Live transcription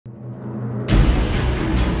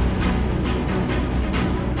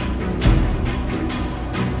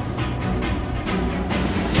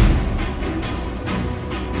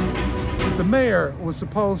mayor was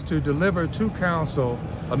supposed to deliver to council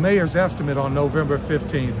a mayor's estimate on November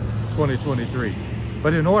 15th, 2023.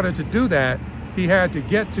 But in order to do that, he had to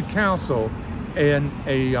get to council an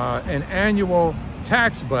annual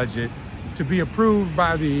tax budget to be approved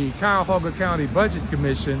by the Cuyahoga County Budget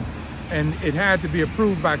Commission, and it had to be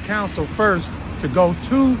approved by council first to go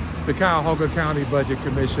to the Cuyahoga County Budget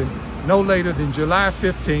Commission no later than July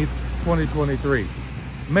 15th, 2023.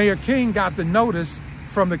 Mayor King got the notice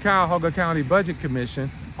from the Cuyahoga County Budget Commission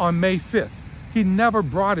on May 5th. He never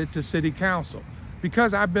brought it to City Council.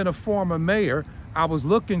 Because I've been a former mayor, I was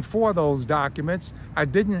looking for those documents. I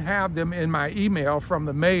didn't have them in my email from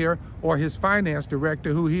the mayor or his finance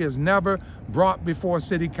director, who he has never brought before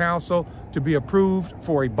City Council to be approved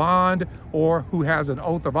for a bond, or who has an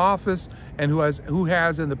oath of office and who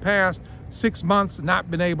has in the past 6 months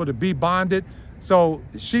not been able to be bonded. So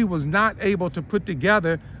she was not able to put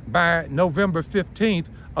together by November 15th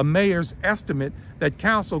a mayor's estimate that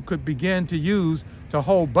council could begin to use to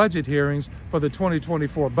hold budget hearings for the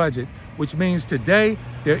 2024 budget, which means today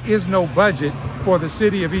there is no budget for the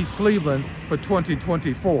city of East Cleveland for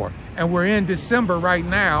 2024. And we're in December right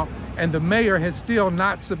now, and the mayor has still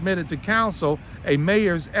not submitted to council a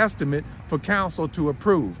mayor's estimate for council to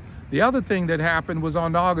approve. The other thing that happened was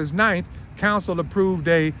on August 9th, council approved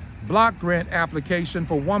a block grant application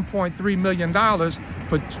for $1.3 million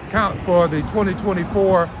for the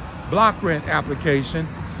 2024 block grant application.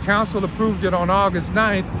 Council approved it on August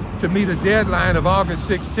 9th to meet a deadline of August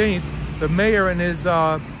 16th. The mayor and his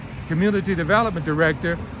community development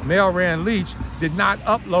director, Mel Rand Leach, did not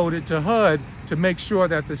upload it to HUD to make sure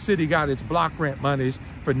that the city got its block grant monies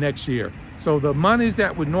for next year. So the monies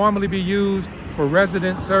that would normally be used for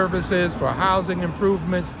resident services, for housing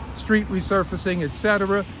improvements, street resurfacing,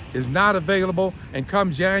 etc., is not available. And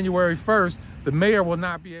come January 1st, the mayor will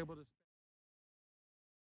not be able to